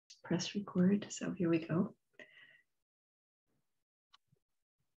press record. So here we go.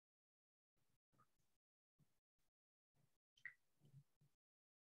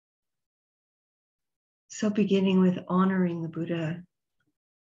 So beginning with honoring the Buddha.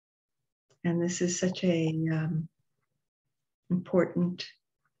 And this is such a important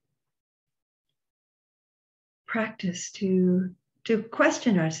practice to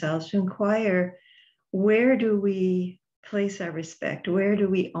question ourselves, to inquire, where do we place our respect? Where do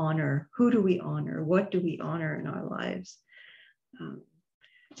we honor? Who do we honor? What do we honor in our lives?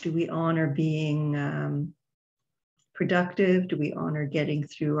 Do we honor being productive? Do we honor getting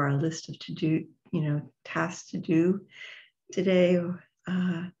through our list of to-do, tasks to do today?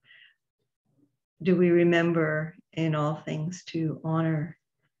 Do we remember in all things to honor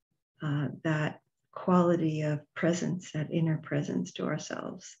that quality of presence, that inner presence to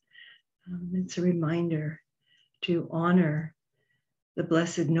ourselves? It's a reminder to honor the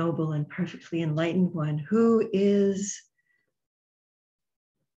blessed, noble, and perfectly enlightened one who is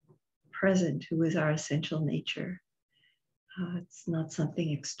present, who is our essential nature. It's not something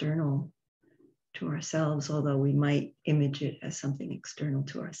external to ourselves, although we might image it as something external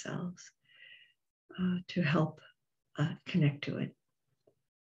to ourselves, to help connect to it.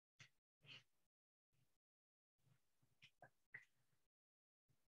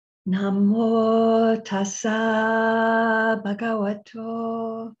 Namo tassa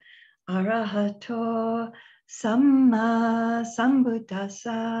bhagavato arahato samma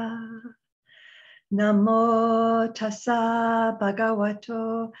sambuddhassa. Namo tassa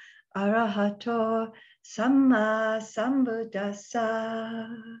bhagavato arahato samma sambuddhassa.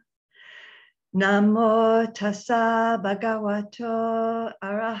 Namo tassa bhagavato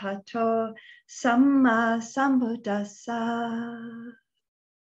arahato samma sambuddhassa.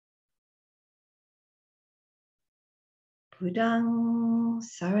 Buddhang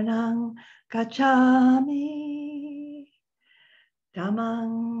saranang gacchami.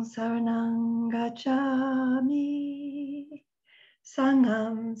 Dhammang saranang gacchami.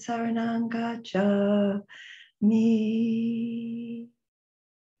 Sangham saranang gacchami.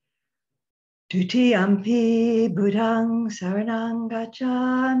 Dutiyampi Buddhang saranang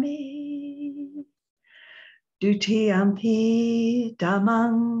gacchami. Dutiyampi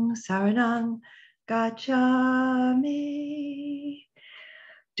Dhammang saranang gacchami.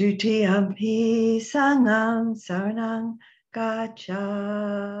 Dutiyampi Sangham saranang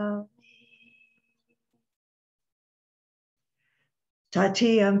gacchami.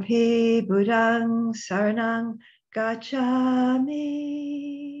 Tatiyampi Buddhang saranang gacchami.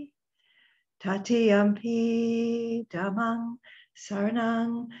 Tatiyampi Dhammang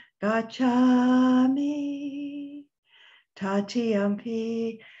saranang gacchami.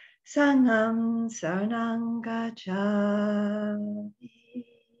 Tatiyampi Sangham saranang gacchami.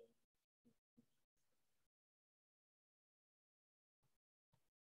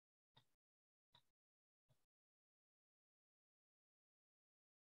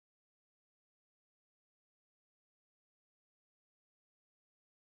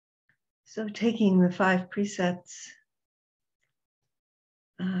 So taking the 5 precepts,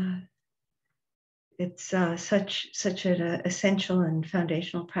 it's such an essential and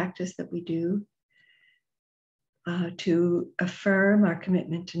foundational practice that we do to affirm our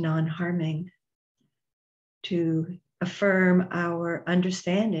commitment to non-harming, to affirm our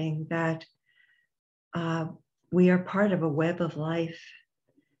understanding that we are part of a web of life.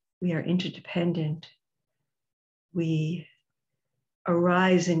 We are interdependent. We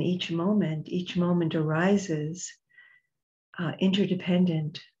arise in each moment. Each moment arises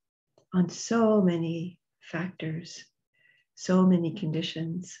interdependent on so many factors, so many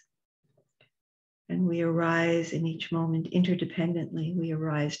conditions. And we arise in each moment interdependently. We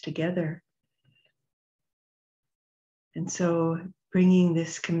arise together. And so bringing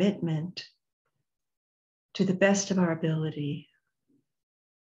this commitment to the best of our ability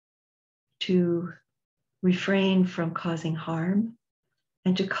to refrain from causing harm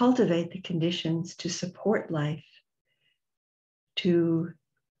and to cultivate the conditions to support life, to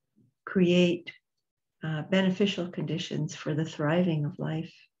create beneficial conditions for the thriving of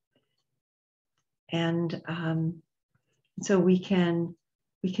life. And so we can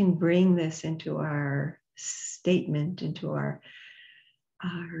bring this into our statement, into our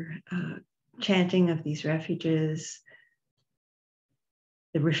chanting of these refuges,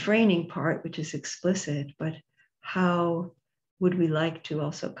 the refraining part, which is explicit, but how would we like to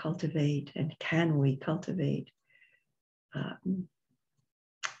also cultivate, and can we cultivate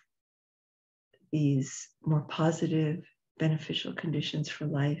these more positive, beneficial conditions for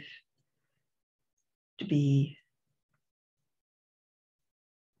life, to be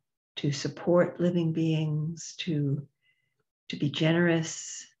to support living beings, to be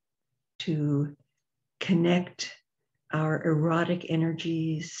generous, to connect our erotic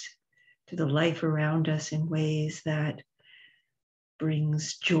energies to the life around us in ways that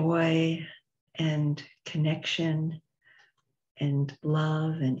brings joy and connection and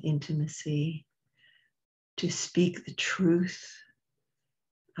love and intimacy, to speak the truth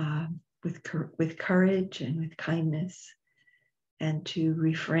with courage and with kindness, and to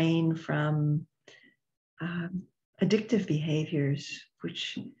refrain from addictive behaviors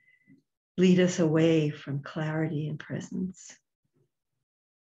which lead us away from clarity and presence.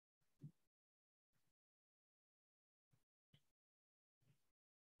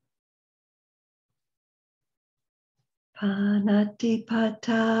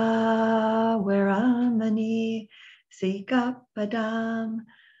 Panatipata Veramani Sikapadam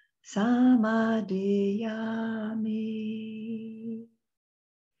Samadhiyami.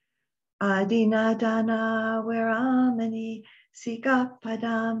 Adinadana Veramani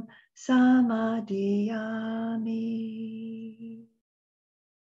Sikapadam Samadhiyami.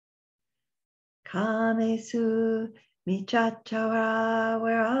 Kamesu Michachara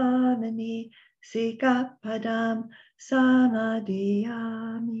Veramani Sikapadam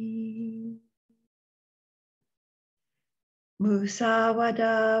Samadhiyami.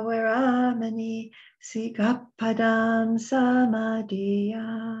 Musawada Veramani Sikapadam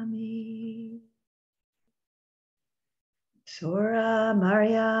Samadhiyami. Sura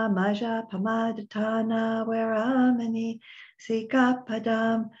Maria Maja Pamadatana Veramani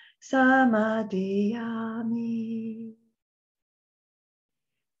Sikapadam Samadhiyami.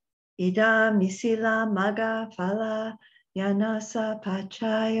 Idam nisila maga phala yanasa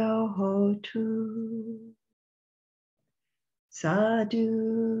pachayo hotu.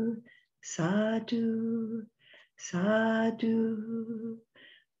 Sadhu, sadhu, sadhu,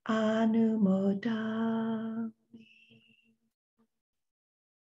 anumodami.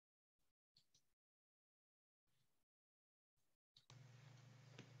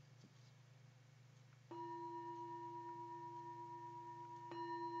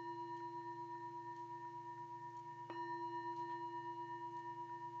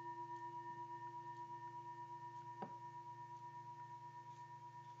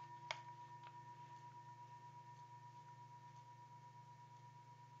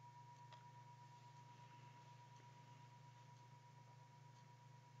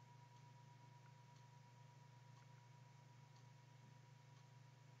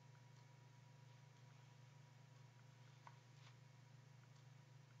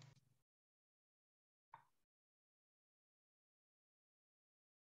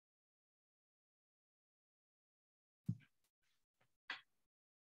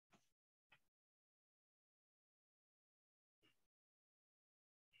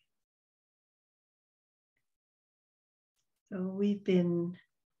 So we've been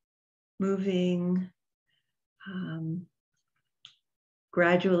moving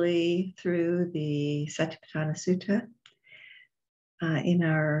gradually through the Satipatthana Sutta in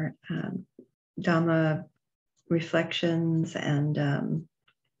our Dhamma reflections, and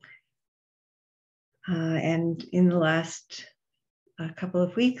in the last couple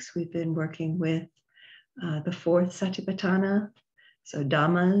of weeks we've been working with the fourth Satipatthana, so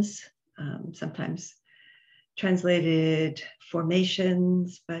Dhammas, sometimes translated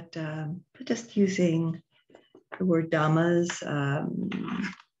formations, but just using the word Dhammas. I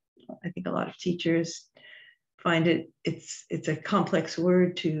think a lot of teachers find it's a complex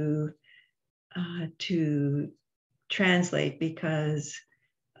word to translate, because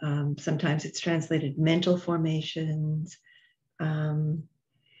sometimes it's translated mental formations, but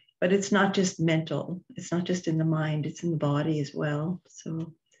it's not just mental. It's not just in the mind, it's in the body as well.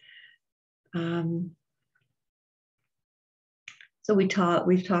 So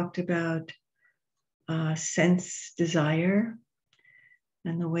we've talked about sense desire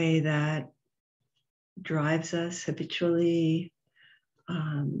and the way that drives us habitually,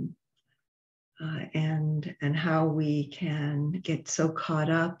 and how we can get so caught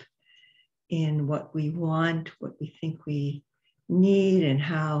up in what we want, what we think we need, and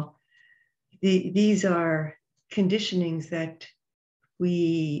how these are conditionings that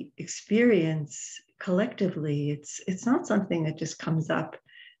we experience collectively. It's not something that just comes up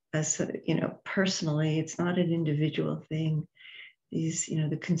as, personally. It's not an individual thing. These,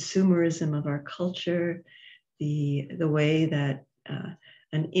 the consumerism of our culture, the way that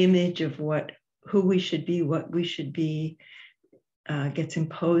an image of who we should be, what we should be, gets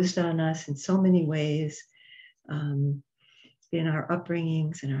imposed on us in so many ways, in our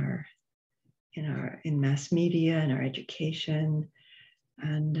upbringings, in mass media, in our education,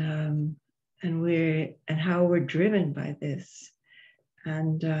 and how we're driven by this.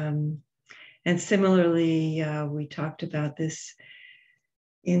 And similarly, we talked about this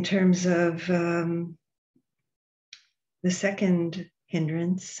in terms of the second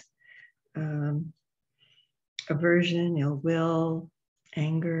hindrance, aversion, ill will,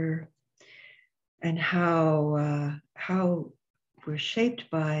 anger, and how we're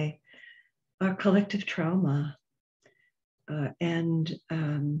shaped by our collective trauma, and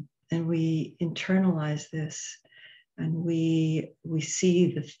we internalize this, and we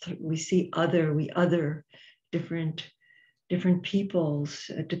see other different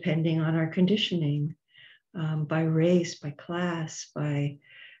peoples, depending on our conditioning, by race, by class, by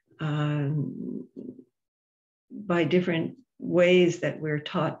different ways that we're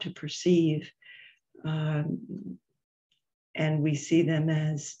taught to perceive, and we see them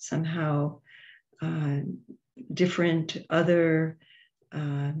as somehow different, other.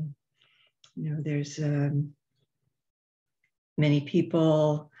 There's many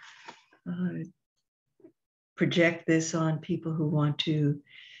people project this on people who want to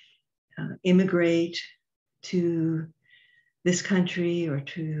immigrate to this country or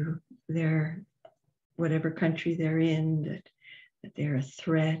to their whatever country they're in, that they're a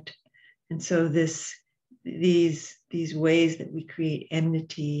threat. And so these ways that we create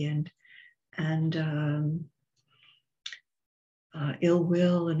enmity and ill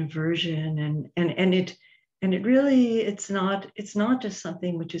will and aversion, and it really, it's not just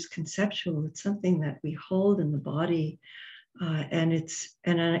something which is conceptual. It's something that we hold in the body, and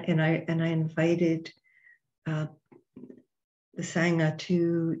I invited the Sangha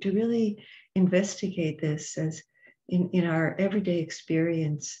to really investigate this as in our everyday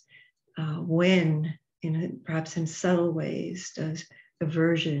experience, when perhaps in subtle ways does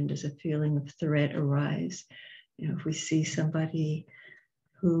aversion, does a feeling of threat arise. If we see somebody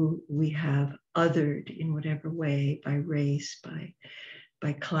who we have othered in whatever way, by race,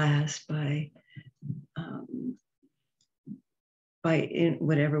 by class, by in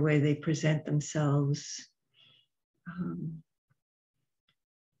whatever way they present themselves,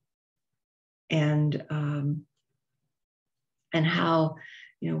 and how,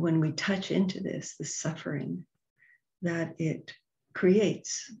 when we touch into this, the suffering that it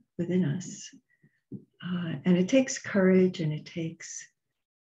creates within us. And it takes courage, and it takes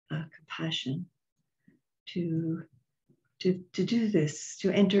compassion to do this,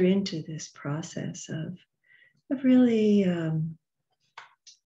 to enter into this process of really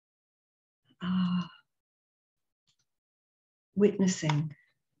witnessing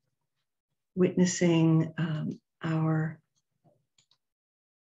our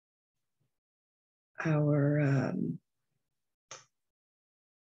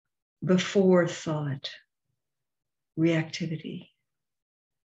before thought reactivity,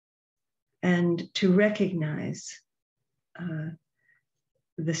 and to recognize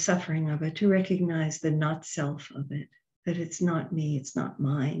the suffering of it, to recognize the not self of it, that it's not me, it's not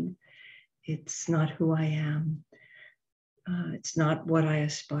mine, it's not who I am, it's not what I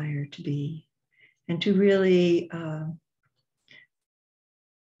aspire to be, and to really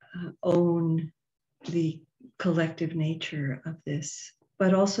own the collective nature of this,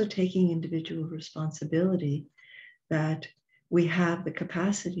 but also taking individual responsibility that we have the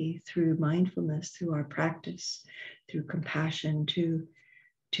capacity through mindfulness, through our practice, through compassion to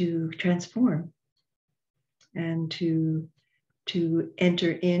transform and to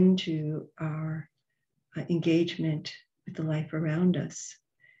enter into our engagement with the life around us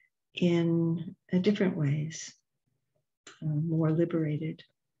in different ways, more liberated.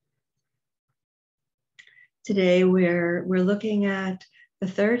 Today we're looking at the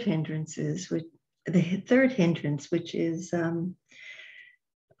third hindrance, which is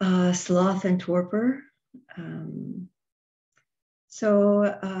sloth and torpor. And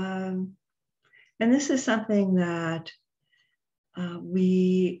this is something that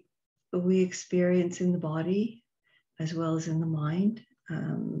we experience in the body as well as in the mind.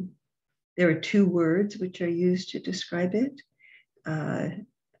 There are two words which are used to describe it.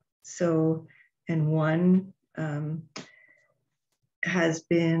 And one has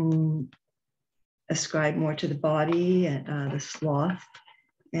been ascribed more to the body, the sloth,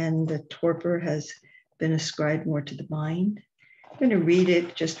 and the torpor has been ascribed more to the mind. I'm going to read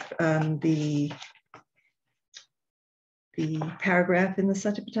it, just the paragraph in the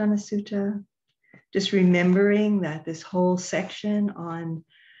Satipatthana Sutta, just remembering that this whole section on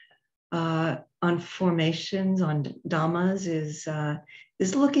formations, on dhammas, is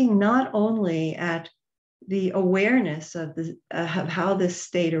looking not only at the awareness of how this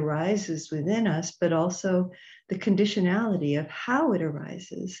state arises within us, but also the conditionality of how it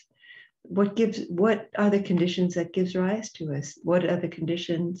arises. What are the conditions that gives rise to us? What are the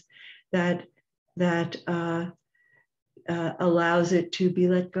conditions that allows it to be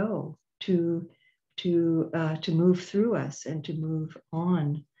let go, to move through us and to move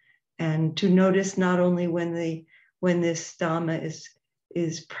on, and to notice not only when this Dhamma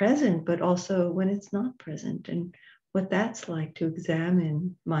is present, but also when it's not present, and what that's like, to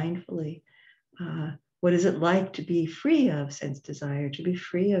examine mindfully. What is it like to be free of sense desire, to be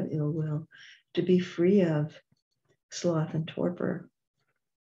free of ill will, to be free of sloth and torpor?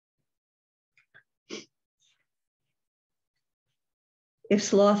 If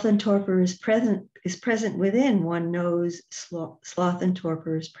sloth and torpor is present within, one knows sloth and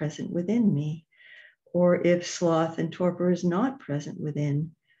torpor is present within me. Or if sloth and torpor is not present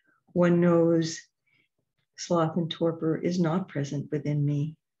within, one knows sloth and torpor is not present within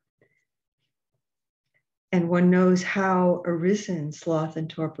me. And one knows how arisen sloth and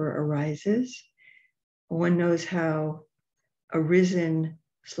torpor arises. One knows how arisen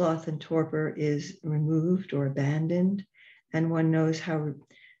sloth and torpor is removed or abandoned. And one knows how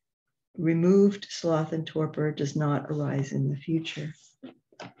removed sloth and torpor does not arise in the future.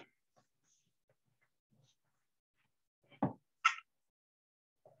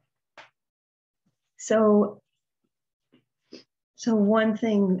 So one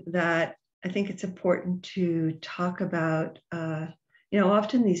thing that I think it's important to talk about,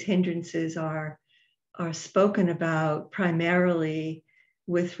 often these hindrances are spoken about primarily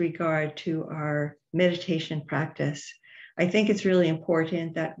with regard to our meditation practice. I think it's really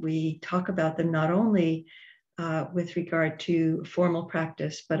important that we talk about them not only with regard to formal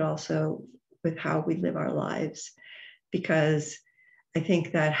practice, but also with how we live our lives, because I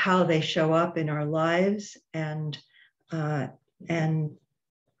think that how they show up in our lives and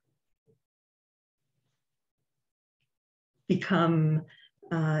become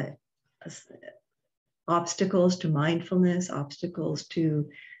obstacles to mindfulness, obstacles to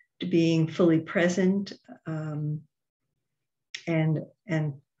being fully present,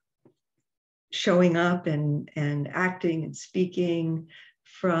 and showing up and acting and speaking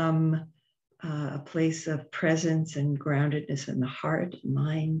from a place of presence and groundedness in the heart and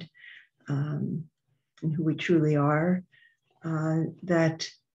mind, and who we truly are, that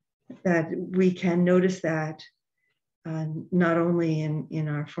we can notice that not only in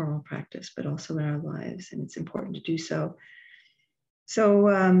our formal practice, but also in our lives, and it's important to do so.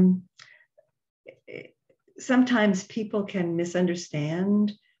 So sometimes people can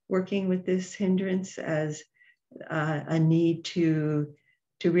misunderstand working with this hindrance as a need to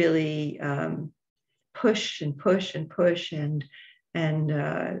really push and push and push and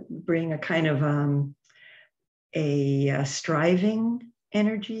bring a kind of a striving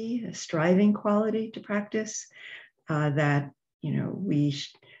energy, a striving quality to practice, that we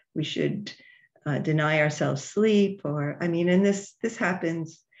should deny ourselves sleep, or and this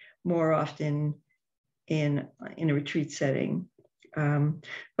happens more often in a retreat setting,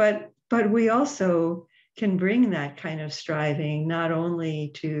 but we also can bring that kind of striving not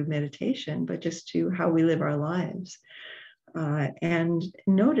only to meditation, but just to how we live our lives, and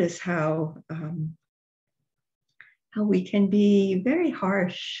notice how we can be very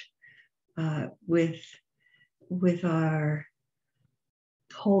harsh with our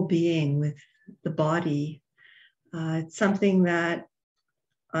whole being, with the body. It's something that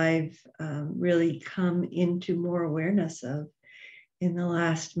I've really come into more awareness of in the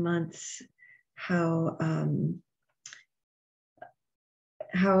last months, how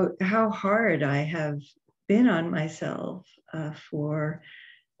hard I have been on myself for,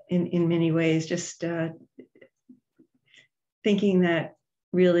 in many ways, just thinking that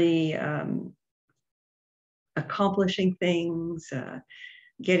really accomplishing things,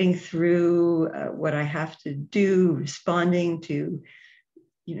 getting through what I have to do, responding to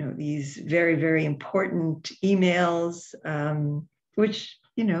these very, very important emails, which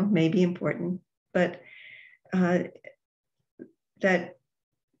may be important, but that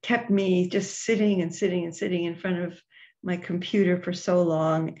kept me just sitting in front of my computer for so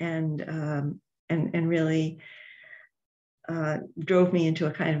long, and really drove me into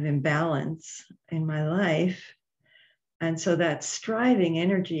a kind of imbalance in my life. And so that striving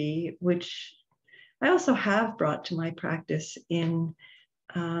energy, which I also have brought to my practice in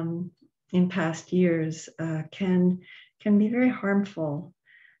past years, can be very harmful.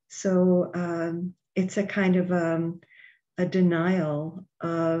 So it's a kind of a denial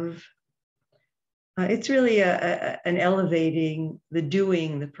of, it's really an elevating, the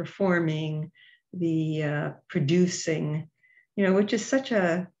doing, the performing, the producing, which is such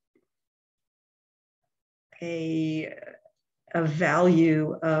a a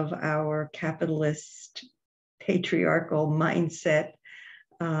value of our capitalist patriarchal mindset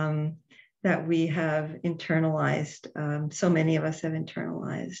that we have internalized. So many of us have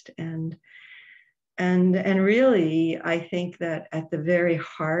internalized, and really, I think that at the very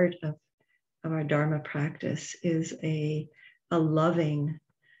heart of our Dharma practice is a loving,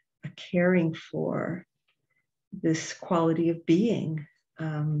 a caring for this quality of being,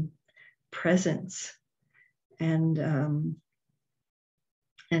 presence, and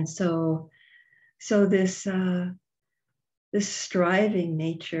so this striving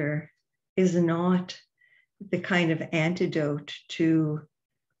nature is not the kind of antidote to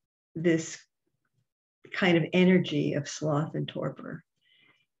this kind of energy of sloth and torpor.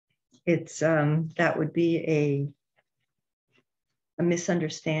 It's that would be a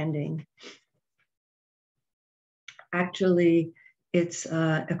misunderstanding. Actually, it's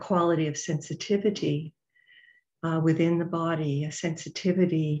a quality of sensitivity within the body, a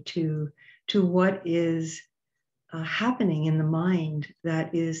sensitivity to what is happening in the mind.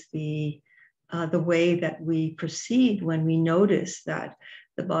 That is the way that we proceed when we notice that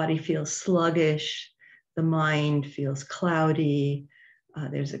the body feels sluggish, the mind feels cloudy.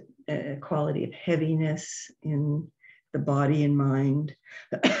 There's a quality of heaviness in the body and mind,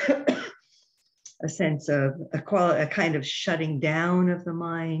 a sense of a kind of shutting down of the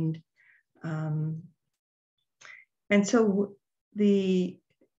mind. And so the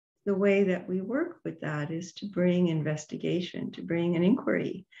way that we work with that is to bring investigation, to bring an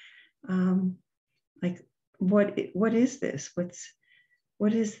inquiry. Like, what is this?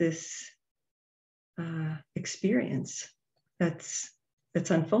 What is this experience that's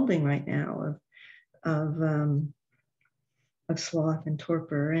unfolding right now of sloth and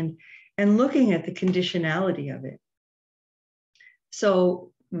torpor, and looking at the conditionality of it.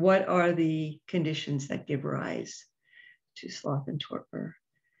 So, what are the conditions that give rise to sloth and torpor?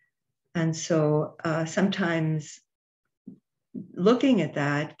 And so, sometimes looking at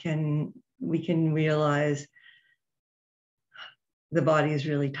that, we can realize the body is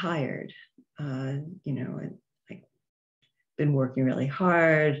really tired. Like, been working really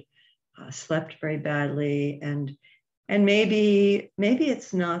hard, slept very badly, and maybe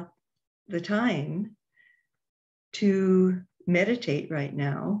it's not the time to meditate right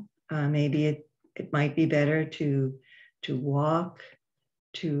now. Maybe it might be better to walk,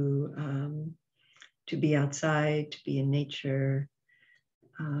 to be outside, to be in nature,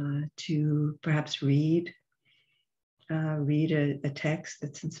 to perhaps read a text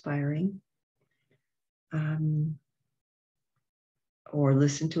that's inspiring, or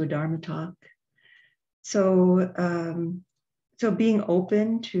listen to a Dharma talk. So being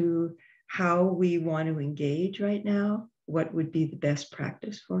open to how we want to engage right now, what would be the best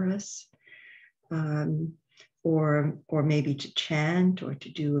practice for us, or maybe to chant or to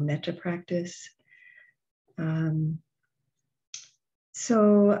do a metta practice.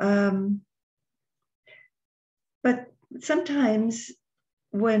 But sometimes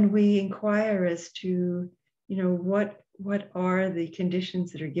when we inquire as to, what are the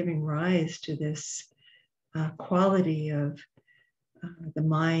conditions that are giving rise to this quality of the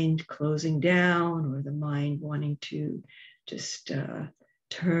mind closing down, or the mind wanting to just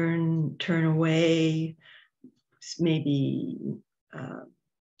turn away, maybe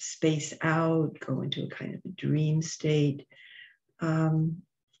space out, go into a kind of a dream state.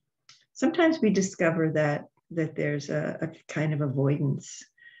 Sometimes we discover that there's a kind of avoidance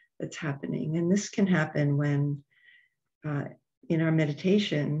that's happening. And this can happen when in our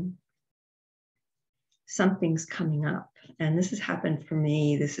meditation, something's coming up. And this has happened for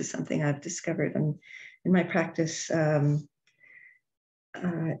me. This is something I've discovered in my practice on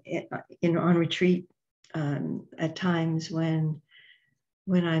retreat. At times when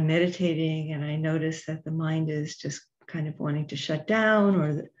I'm meditating and I notice that the mind is just kind of wanting to shut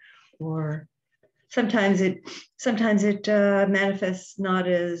down, or sometimes it manifests not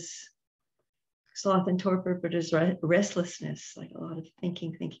as sloth and torpor, but as restlessness, like a lot of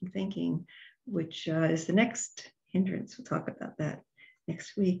thinking, which is the next hindrance. We'll talk about that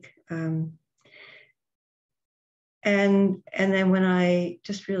next week. And then when I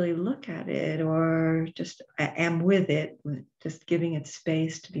just really look at it, or just I am with it, just giving it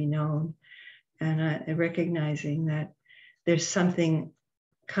space to be known, and recognizing that there's something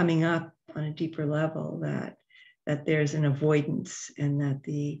coming up on a deeper level, that there's an avoidance, and that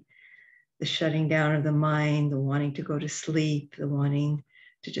the shutting down of the mind, the wanting to go to sleep, the wanting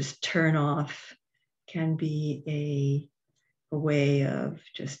to just turn off, can be a way of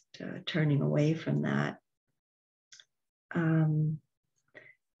just turning away from that. And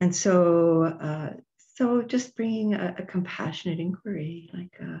so So just bringing a compassionate inquiry,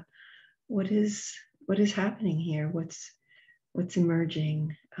 like what is happening here? What's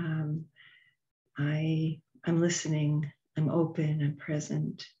emerging? I'm listening. I'm open. I'm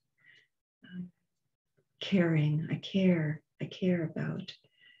present. Caring. I care. I care about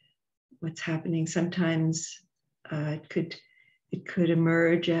what's happening. Sometimes it could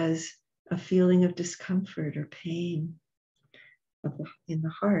emerge as a feeling of discomfort or pain in the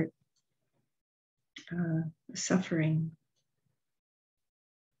heart, suffering.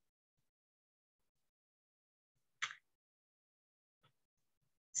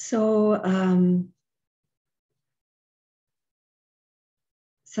 So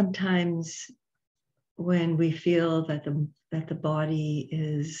sometimes when we feel that the body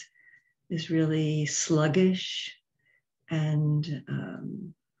is really sluggish and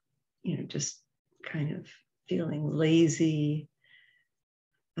just kind of feeling lazy,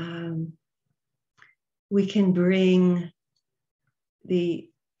 we can bring we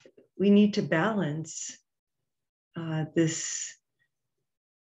need to balance the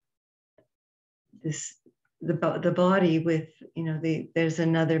body with, there's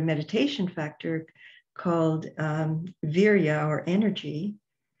another meditation factor called virya, or energy.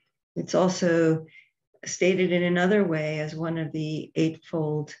 It's also stated in another way as one of the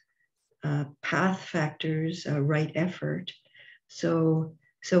eightfold path factors, right effort. So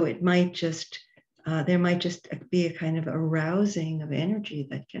it might just, there might just be a kind of arousing of energy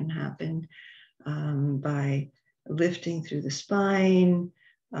that can happen by lifting through the spine,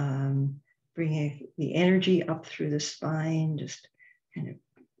 bringing the energy up through the spine, just kind of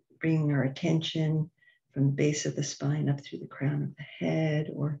bringing our attention from the base of the spine up through the crown of the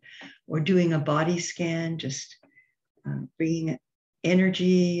head, or doing a body scan, just bringing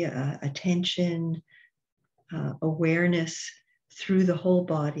energy, attention, awareness through the whole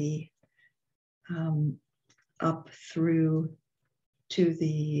body, up through to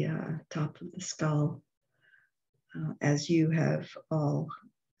the top of the skull, as you have all,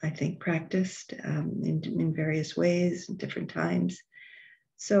 I think, practiced in various ways, in different times.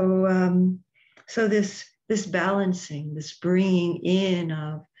 So this balancing, this bringing in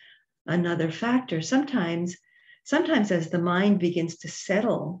of another factor, sometimes as the mind begins to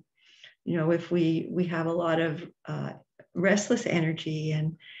settle, if we have a lot of restless energy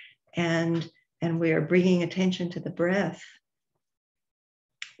and we are bringing attention to the breath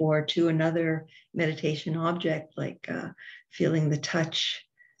or to another meditation object, like feeling the touch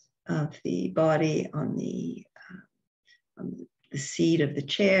of the body on the seat of the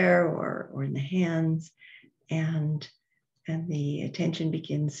chair or in the hands, and the attention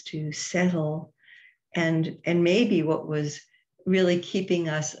begins to settle, and maybe what was really keeping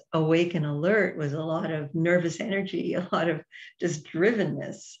us awake and alert was a lot of nervous energy, a lot of just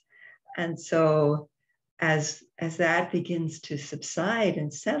drivenness. And so as that begins to subside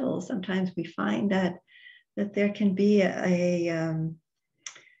and settle, sometimes we find that there can be a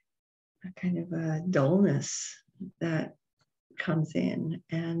kind of a dullness that comes in,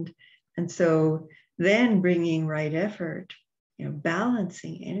 and so then bringing right effort,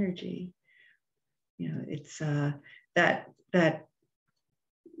 balancing energy, it's that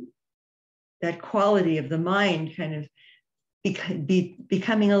quality of the mind kind of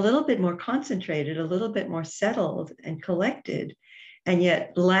becoming a little bit more concentrated, a little bit more settled and collected, and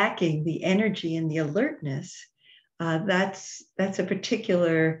yet lacking the energy and the alertness. That's a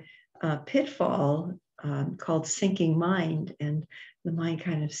particular pitfall called sinking mind, and the mind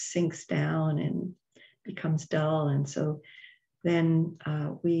kind of sinks down and becomes dull. And so then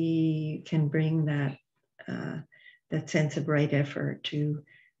we can bring that sense of right effort to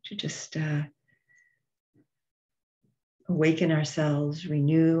just awaken ourselves,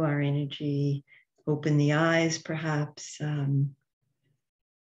 renew our energy, open the eyes, perhaps,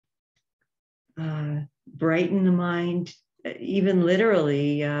 brighten the mind, even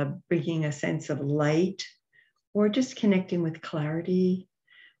literally bringing a sense of light, or just connecting with clarity,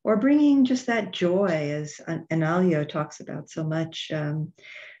 or bringing just that joy, as Analio talks about so much,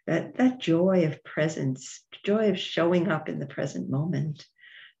 that joy of presence, joy of showing up in the present moment.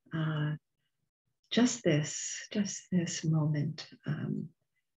 Just this moment,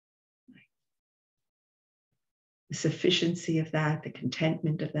 the sufficiency of that, the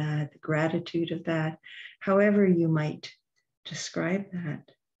contentment of that, the gratitude of that, however you might describe that.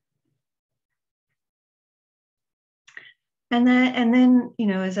 And then,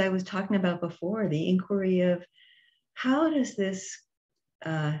 as I was talking about before, the inquiry of how does this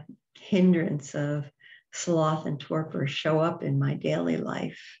hindrance of sloth and torpor show up in my daily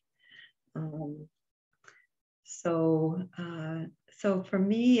life? So So for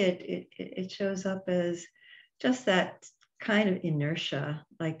me, it shows up as just that kind of inertia,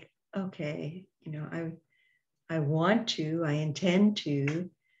 like, okay, you know, I want to, I intend to,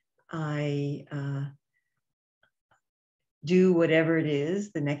 I do whatever it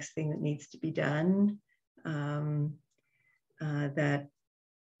is, the next thing that needs to be done, that,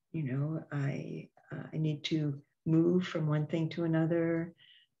 you know, I need to move from one thing to another.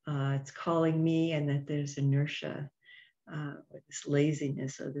 It's calling me, and that there's inertia, or this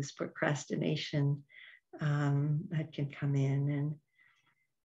laziness or this procrastination that can come in.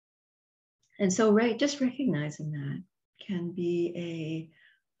 And so, right, just recognizing that can be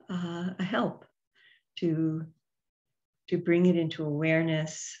a help to bring it into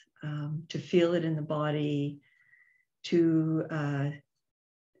awareness, to feel it in the body, to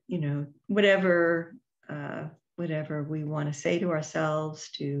you know, whatever we want to say to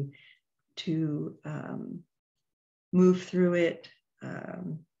ourselves, to move through it.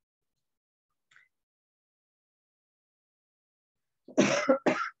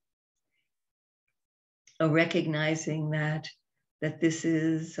 Recognizing that this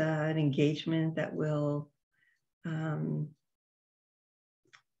is an engagement that will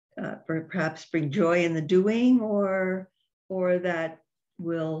perhaps bring joy in the doing, or that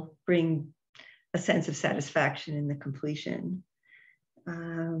will bring a sense of satisfaction in the completion.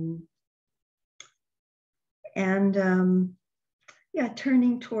 Yeah,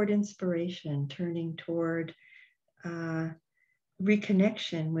 turning toward inspiration, turning toward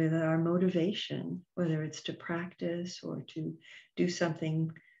reconnection with our motivation, whether it's to practice or to do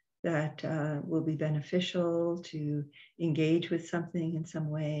something that will be beneficial, to engage with something in some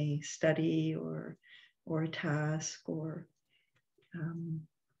way, study or a task, or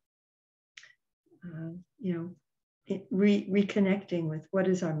you know, reconnecting with what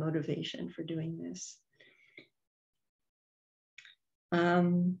is our motivation for doing this.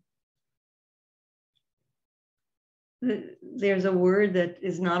 There's a word that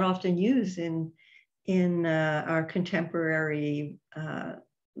is not often used in our contemporary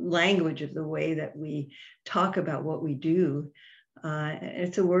language of the way that we talk about what we do.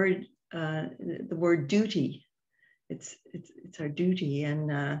 It's a word, the word duty. It's our duty,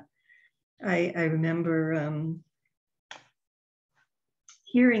 and I remember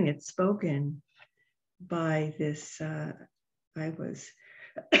hearing it spoken by this. I was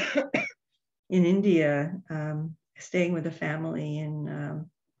in India, staying with a family in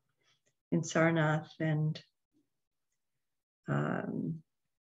Sarnath, and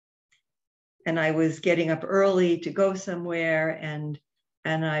I was getting up early to go somewhere, and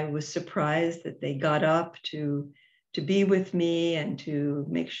I was surprised that they got up to be with me and to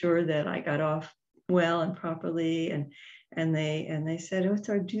make sure that I got off well and properly, and they said, "Oh, it's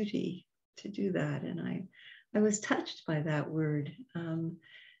our duty to do that," and I was touched by that word.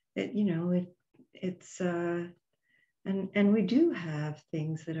 It's and we do have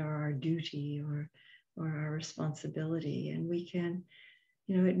things that are our duty or our responsibility, and we can,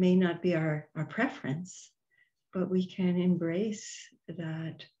 you know, it may not be our preference, but we can embrace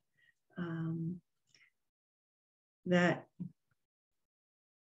that that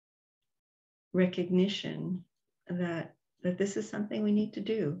recognition that this is something we need to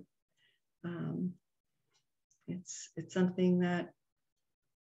do. It's something that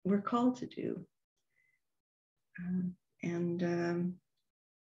we're called to do, and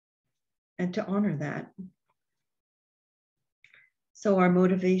to honor that. So our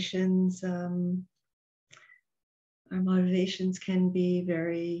motivations can be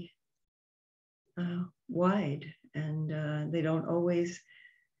very wide, and they don't always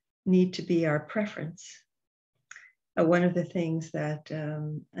need to be our preference. One of the things that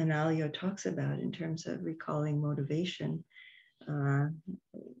Analio talks about in terms of recalling motivation,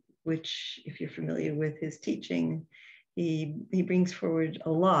 which, if you're familiar with his teaching, he brings forward a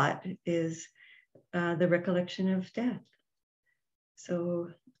lot, is the recollection of death.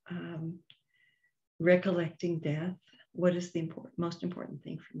 So recollecting death, what is the most important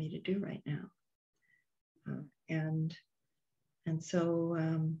thing for me to do right now? And so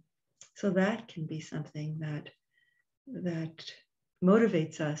that can be something that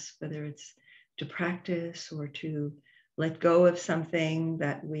motivates us, whether it's to practice or to let go of something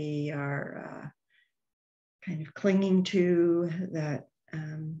that we are kind of clinging to, that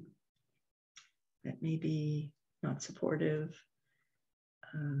may be not supportive,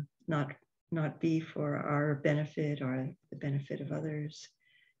 not be for our benefit or the benefit of others.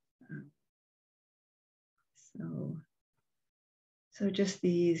 So just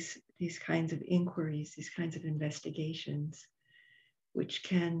these kinds of inquiries, these kinds of investigations, which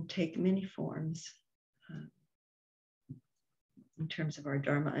can take many forms. in terms of our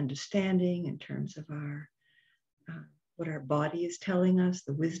Dharma understanding, in terms of our what our body is telling us,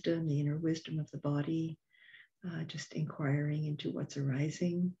 the wisdom, the inner wisdom of the body, just inquiring into what's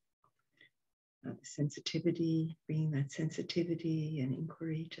arising, sensitivity, bringing that sensitivity and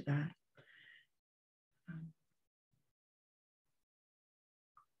inquiry to that.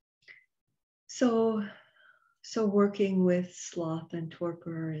 So working with sloth and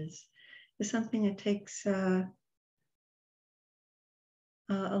torpor is something that takes a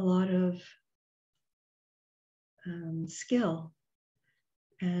lot of skill,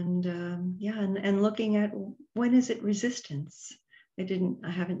 and and looking at when is it resistance. I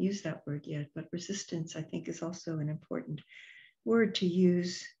haven't used that word yet, but resistance I think is also an important word to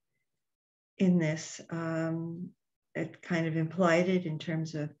use in this. It kind of implied it in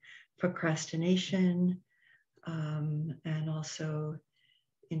terms of procrastination, and also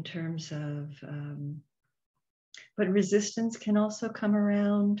in terms of, but resistance can also come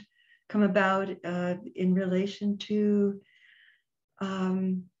about in relation to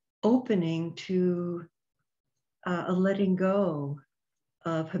opening to a letting go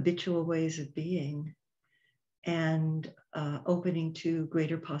of habitual ways of being, and opening to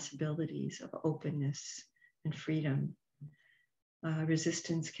greater possibilities of openness and freedom.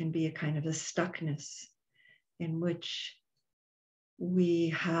 Resistance can be a kind of a stuckness in which we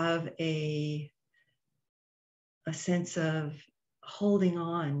have a sense of holding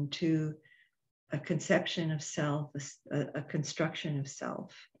on to a conception of self, a construction of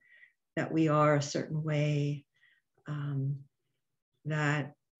self, that we are a certain way,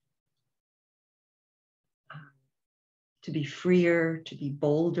 that to be freer, to be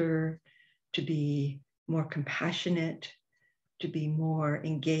bolder, to be more compassionate, to be more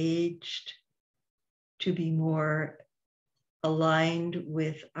engaged, to be more aligned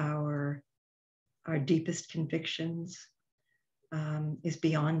with our deepest convictions, is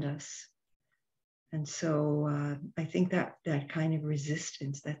beyond us. And so I think that kind of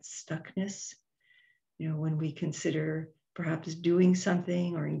resistance, that stuckness, when we consider perhaps doing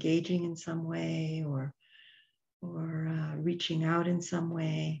something or engaging in some way, or reaching out in some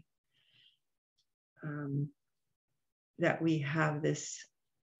way, that we have this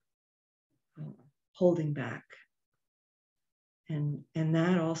holding back. And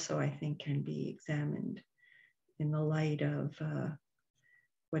that also, I think, can be examined in the light of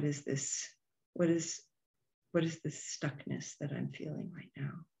what is this stuckness that I'm feeling right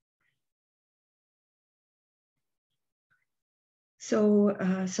now. So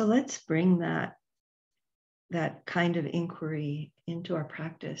let's bring that kind of inquiry into our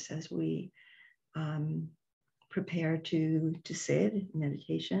practice as we prepare to sit in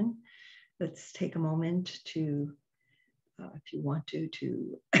meditation. Let's take a moment to, if you want to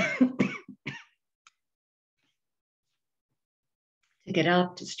to get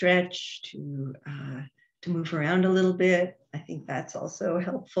up, to stretch, to move around a little bit. I think that's also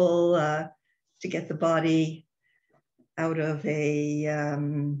helpful to get the body out of a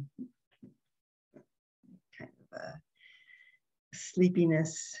kind of a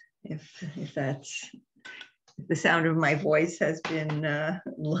sleepiness, if the sound of my voice has been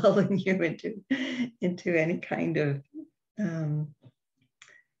lulling you into any kind of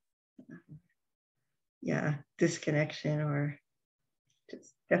disconnection, or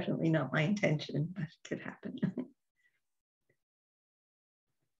just definitely not my intention, but it could happen.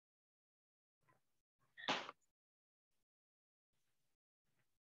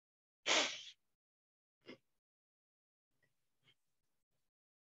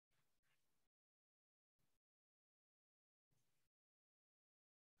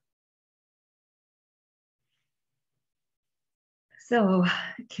 So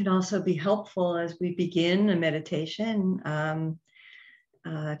it can also be helpful as we begin a meditation,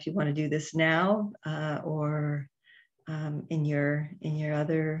 if you want to do this now, or in your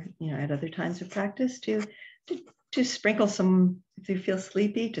other, at other times of practice, to sprinkle some, if you feel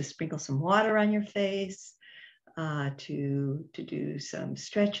sleepy, to sprinkle some water on your face, to do some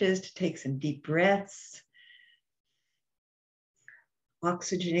stretches, to take some deep breaths,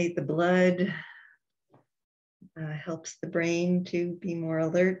 oxygenate the blood, helps the brain to be more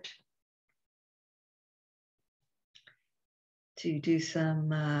alert, to do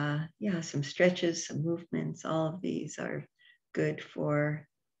some stretches, some movements. All of these are good for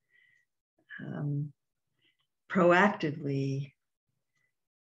proactively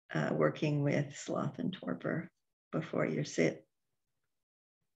working with sloth and torpor before your sit,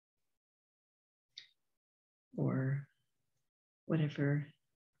 or whatever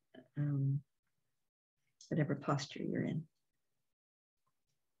posture you're in.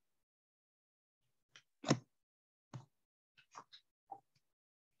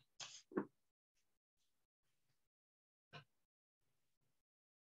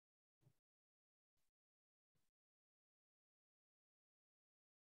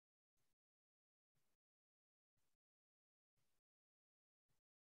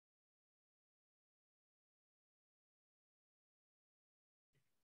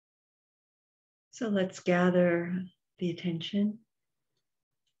 So let's gather the attention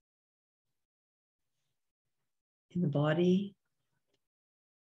in the body.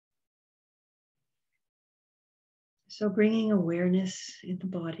 So bringing awareness in the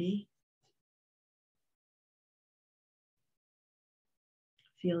body,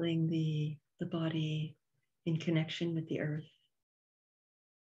 feeling the body in connection with the earth,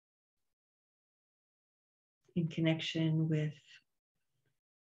 in connection with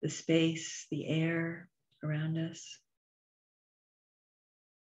the space, the air around us.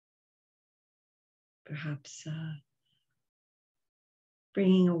 Perhaps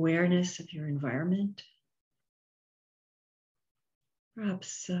bringing awareness of your environment.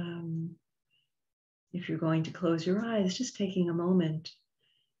 Perhaps if you're going to close your eyes, just taking a moment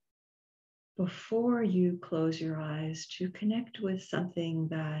before you close your eyes to connect with something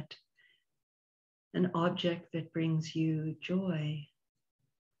an object that brings you joy,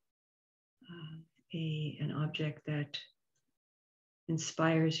 an object that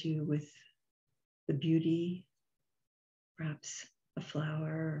inspires you with the beauty, perhaps a flower,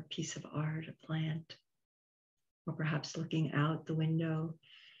 or a piece of art, a plant, or perhaps looking out the window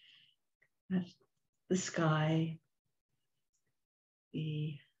at the sky,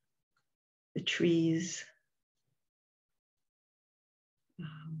 the trees,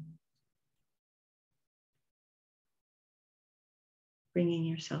 bringing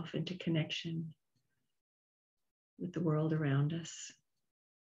yourself into connection with the world around us.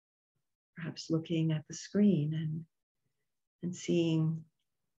 Perhaps looking at the screen and seeing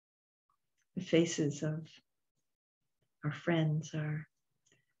the faces of our friends, our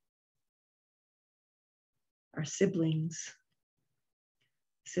siblings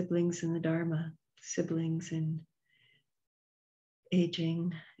in the Dharma, siblings in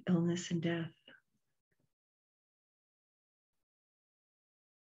aging, illness, and death.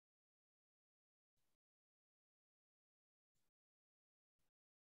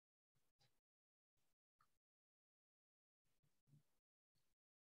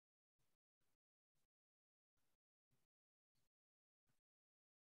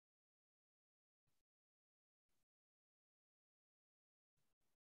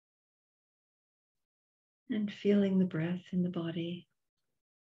 And feeling the breath in the body.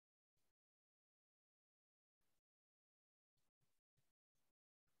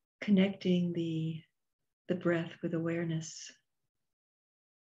 Connecting the breath with awareness.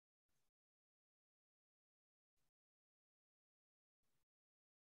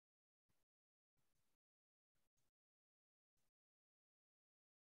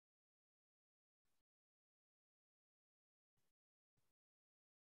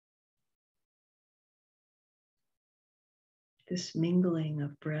 This mingling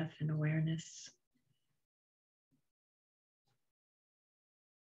of breath and awareness.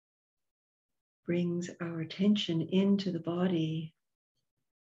 Brings our attention into the body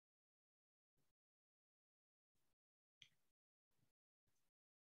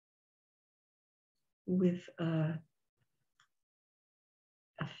with a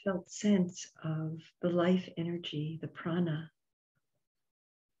felt sense of the life energy, the prana,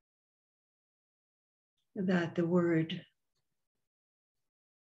 that the word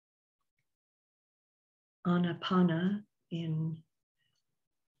anapana in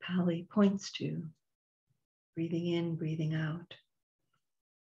Pali points to. Breathing in, breathing out.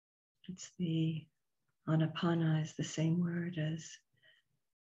 It's the anapana is the same word as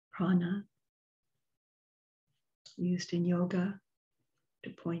prana, used in yoga to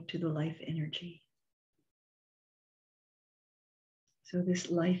point to the life energy. So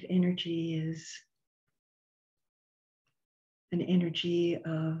this life energy is an energy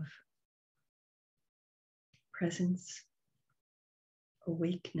of presence,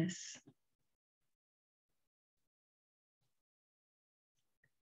 awakeness.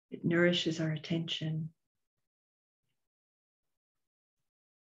 It nourishes our attention.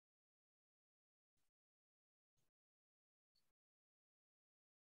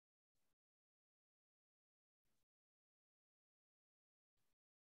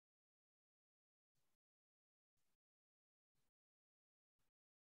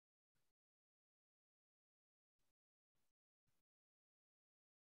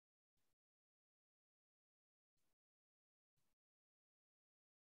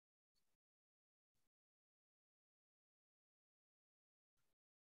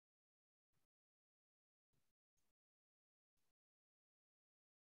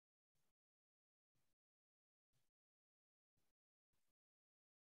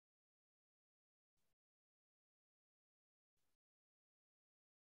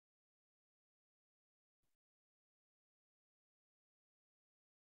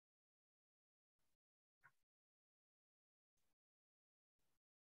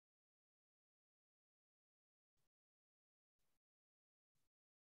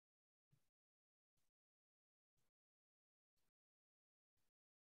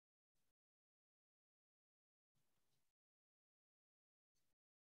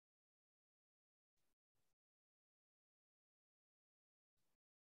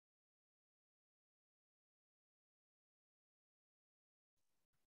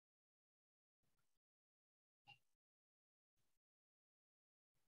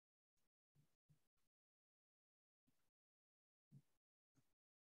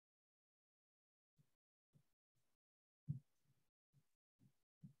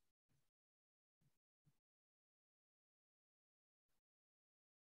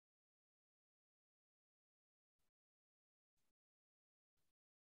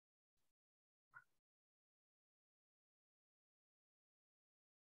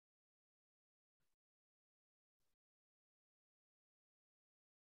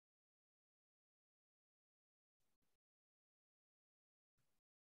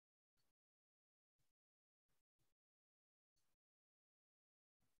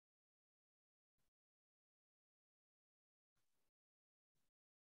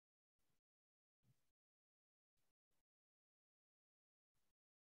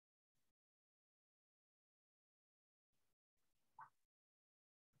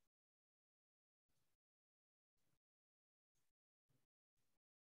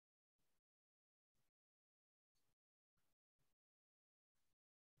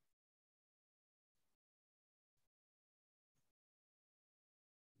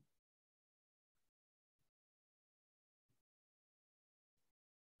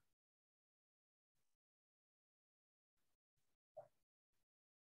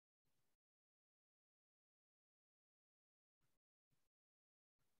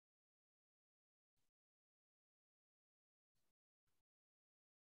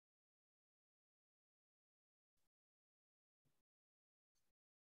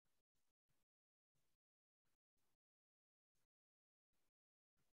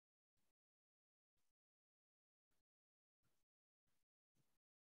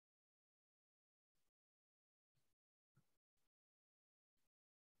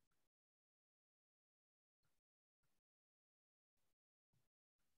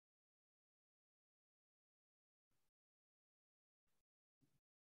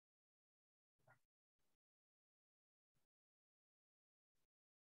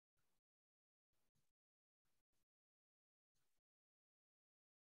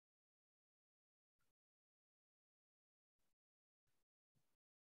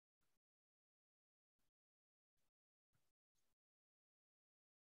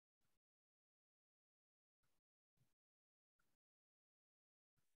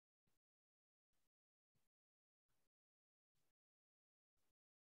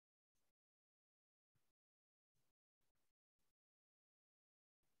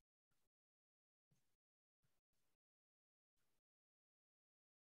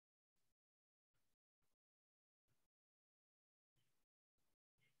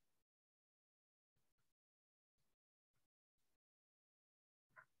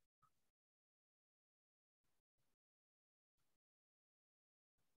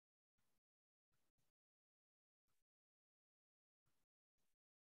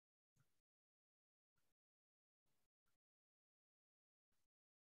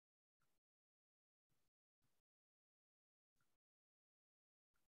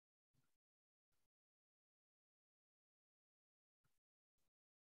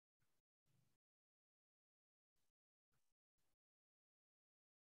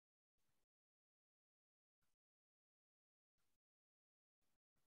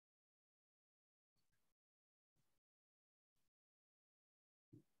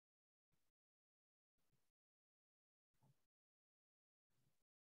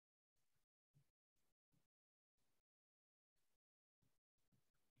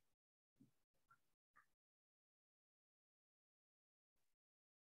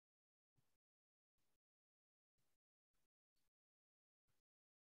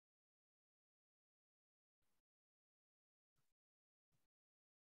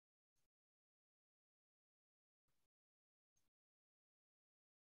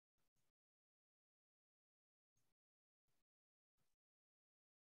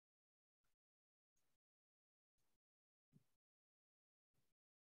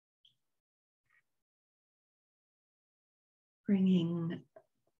 bringing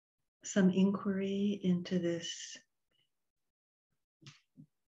some inquiry into this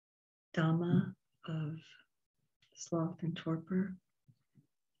Dhamma of sloth and torpor.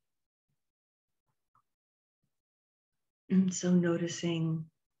 And so noticing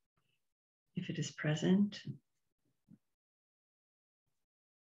if it is present,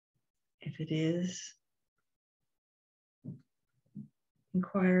 if it is,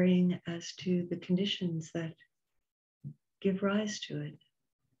 inquiring as to the conditions that give rise to it,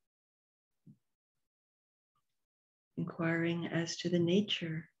 inquiring as to the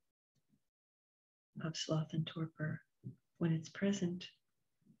nature of sloth and torpor when it's present,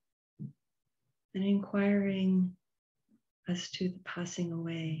 and inquiring as to the passing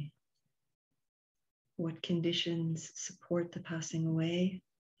away. What conditions support the passing away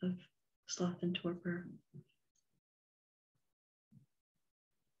of sloth and torpor?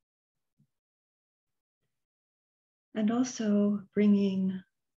 And also bringing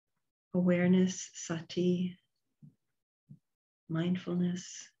awareness, sati,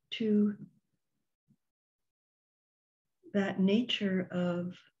 mindfulness to that nature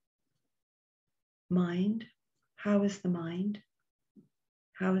of mind. How is the mind?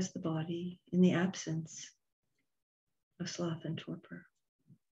 How is the body in the absence of sloth and torpor?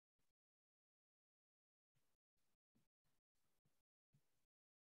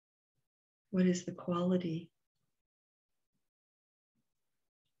 What is the quality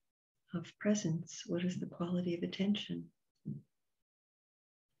of presence? What is the quality of attention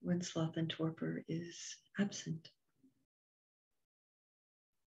when sloth and torpor is absent?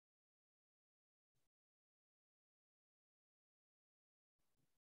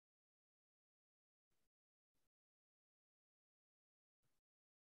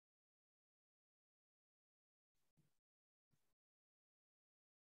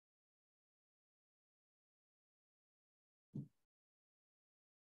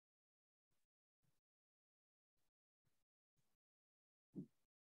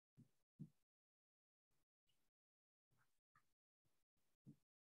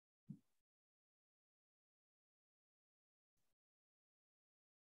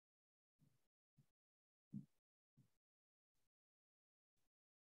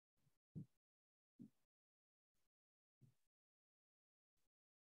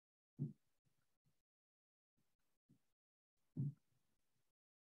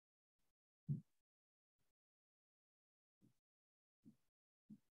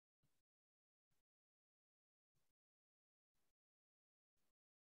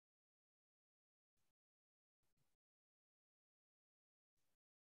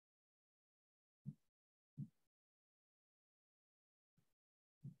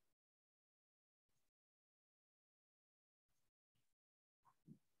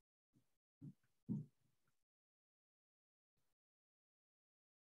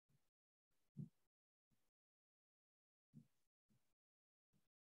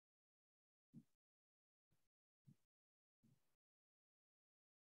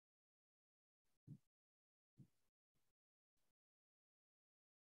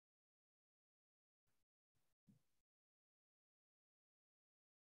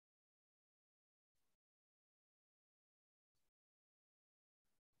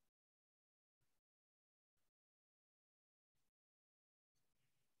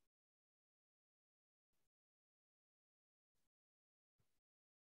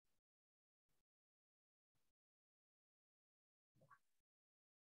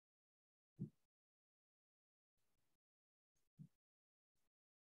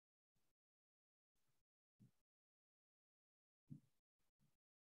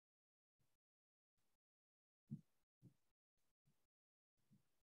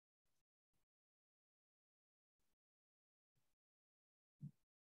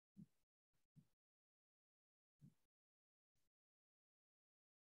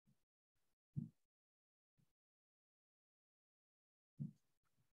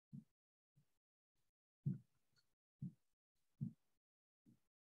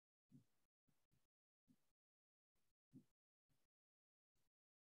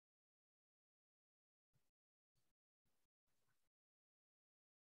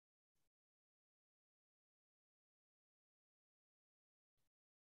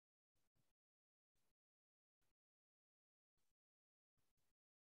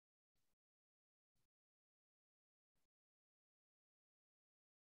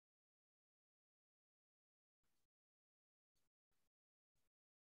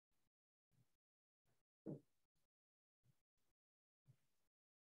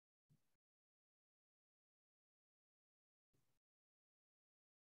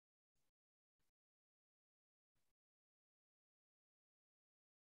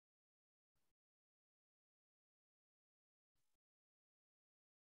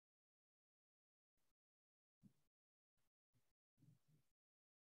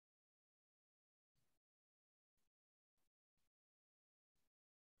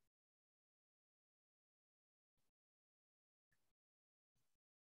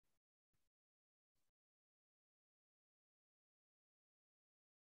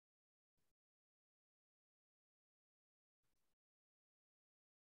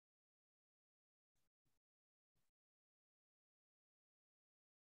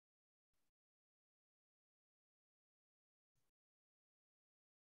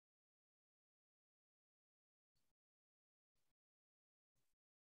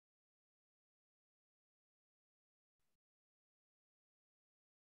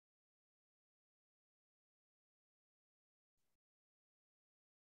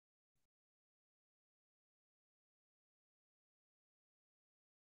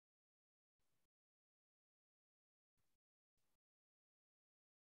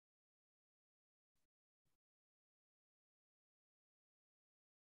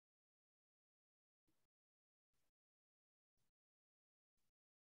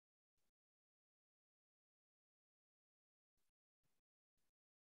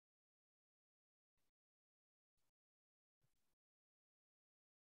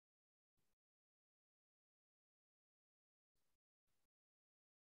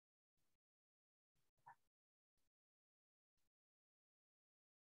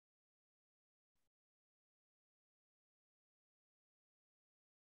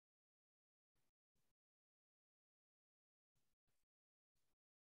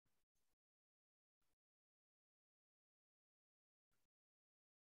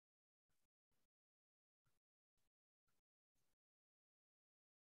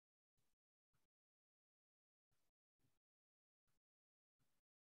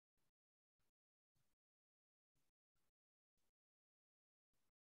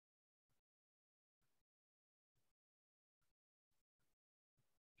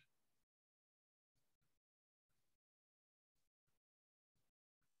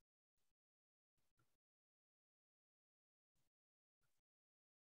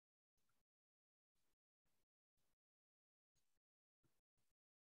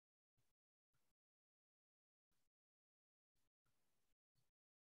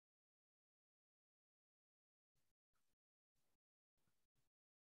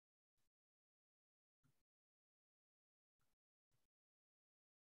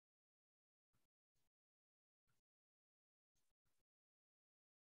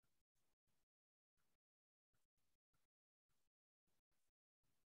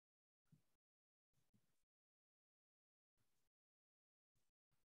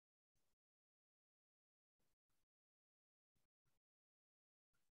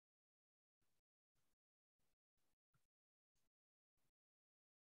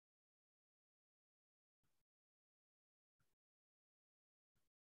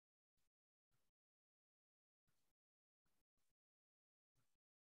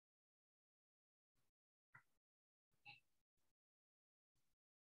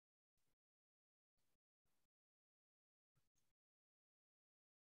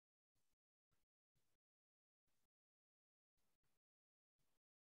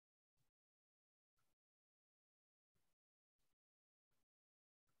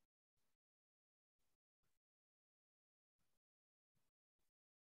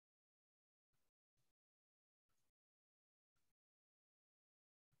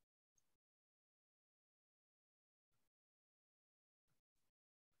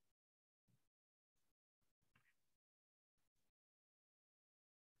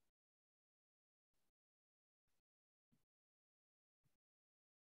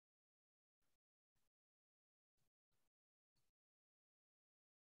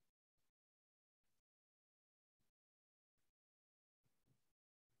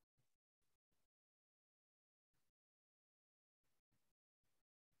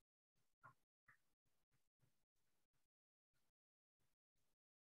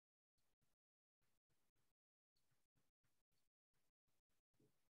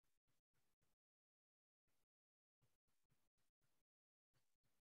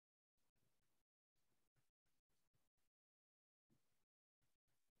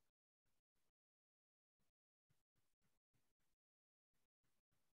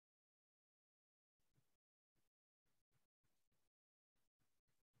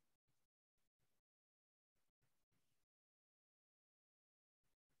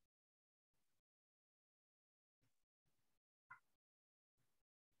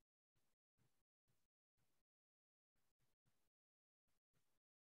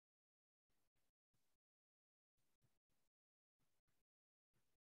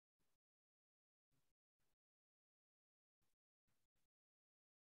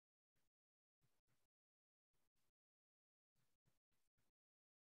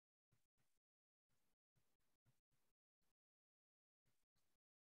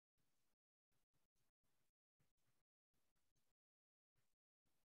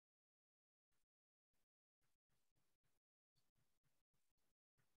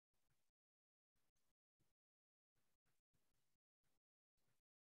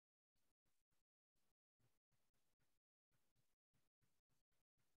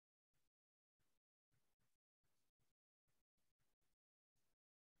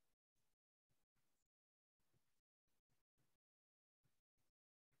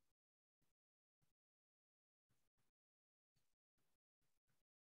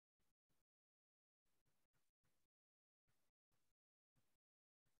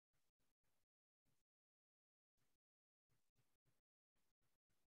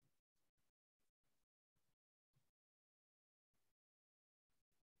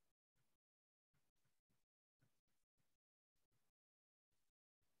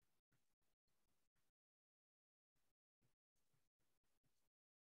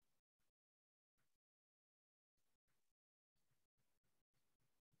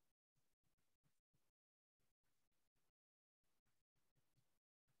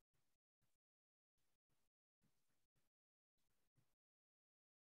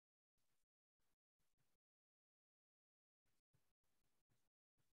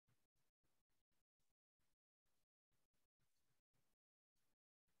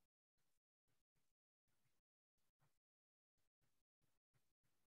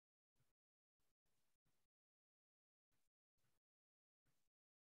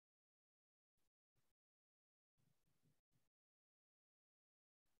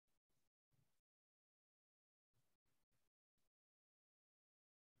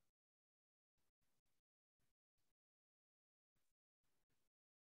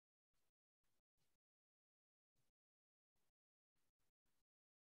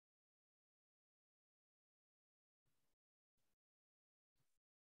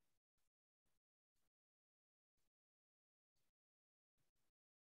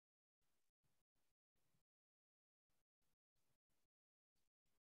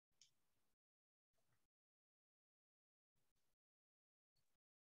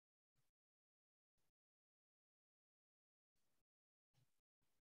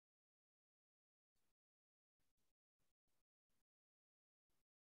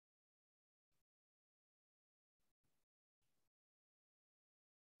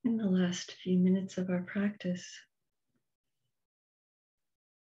 In the last few minutes of our practice,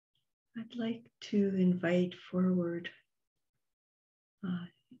 I'd like to invite forward,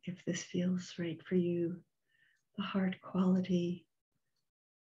 if this feels right for you, the heart quality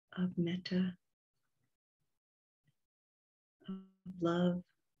of metta, of love,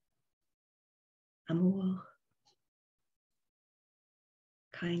 amour,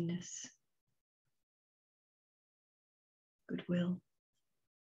 kindness, goodwill.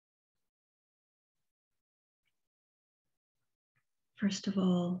 First of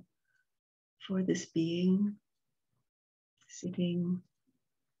all, for this being sitting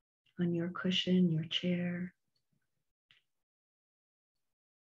on your cushion, your chair,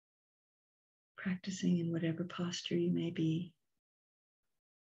 practicing in whatever posture you may be,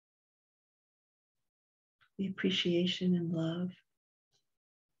 the appreciation and love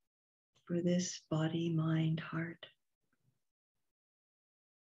for this body, mind, heart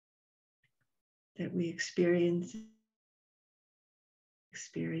that we experience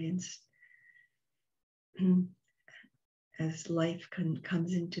as life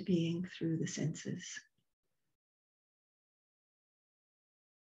comes into being through the senses.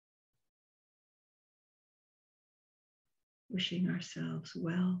 Wishing ourselves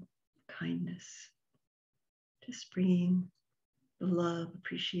well, kindness, just bringing the love,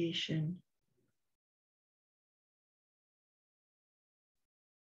 appreciation,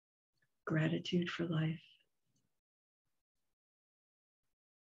 gratitude for life.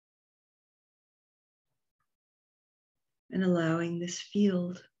 And allowing this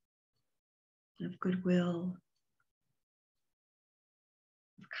field of goodwill,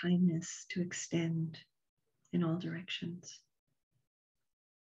 of kindness to extend in all directions.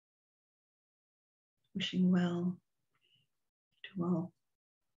 Wishing well to all,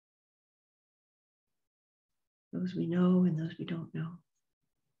 those we know and those we don't know.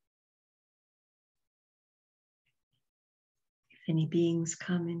 If any beings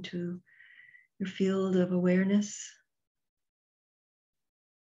come into your field of awareness,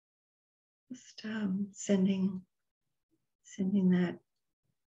 just sending that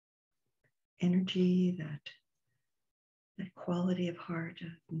energy, that quality of heart,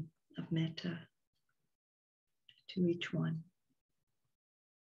 of metta to each one.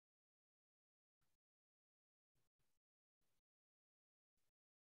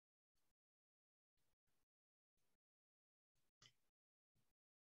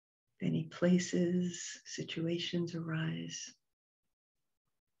 If any places, situations arise,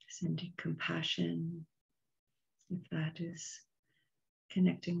 sending compassion, if that is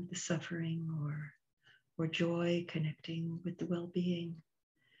connecting with the suffering, or joy, connecting with the well-being,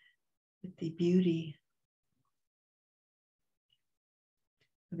 with the beauty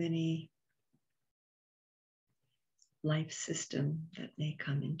of any life system that may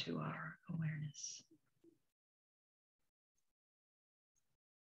come into our awareness.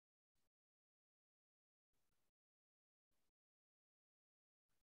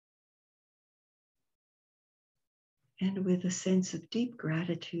 And with a sense of deep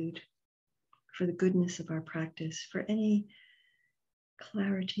gratitude for the goodness of our practice, for any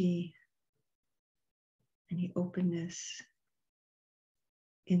clarity, any openness,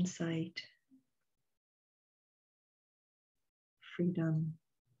 insight, freedom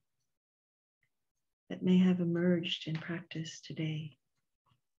that may have emerged in practice today.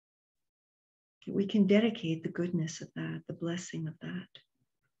 We can dedicate the goodness of that, the blessing of that,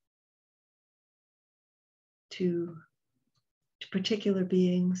 to particular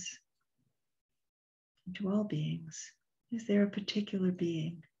beings, and to all beings. Is there a particular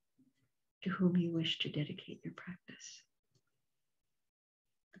being to whom you wish to dedicate your practice?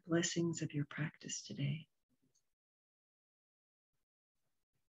 The blessings of your practice today.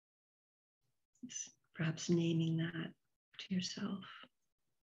 Perhaps naming that to yourself.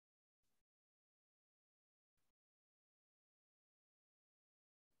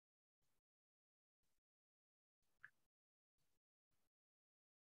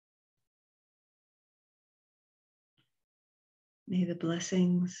 May the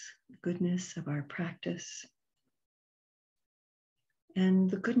blessings, the goodness of our practice, and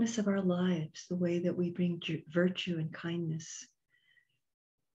the goodness of our lives, the way that we bring virtue and kindness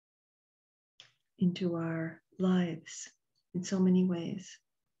into our lives in so many ways.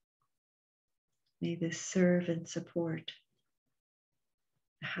 May this serve and support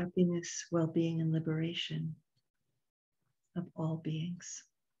the happiness, well-being, and liberation of all beings.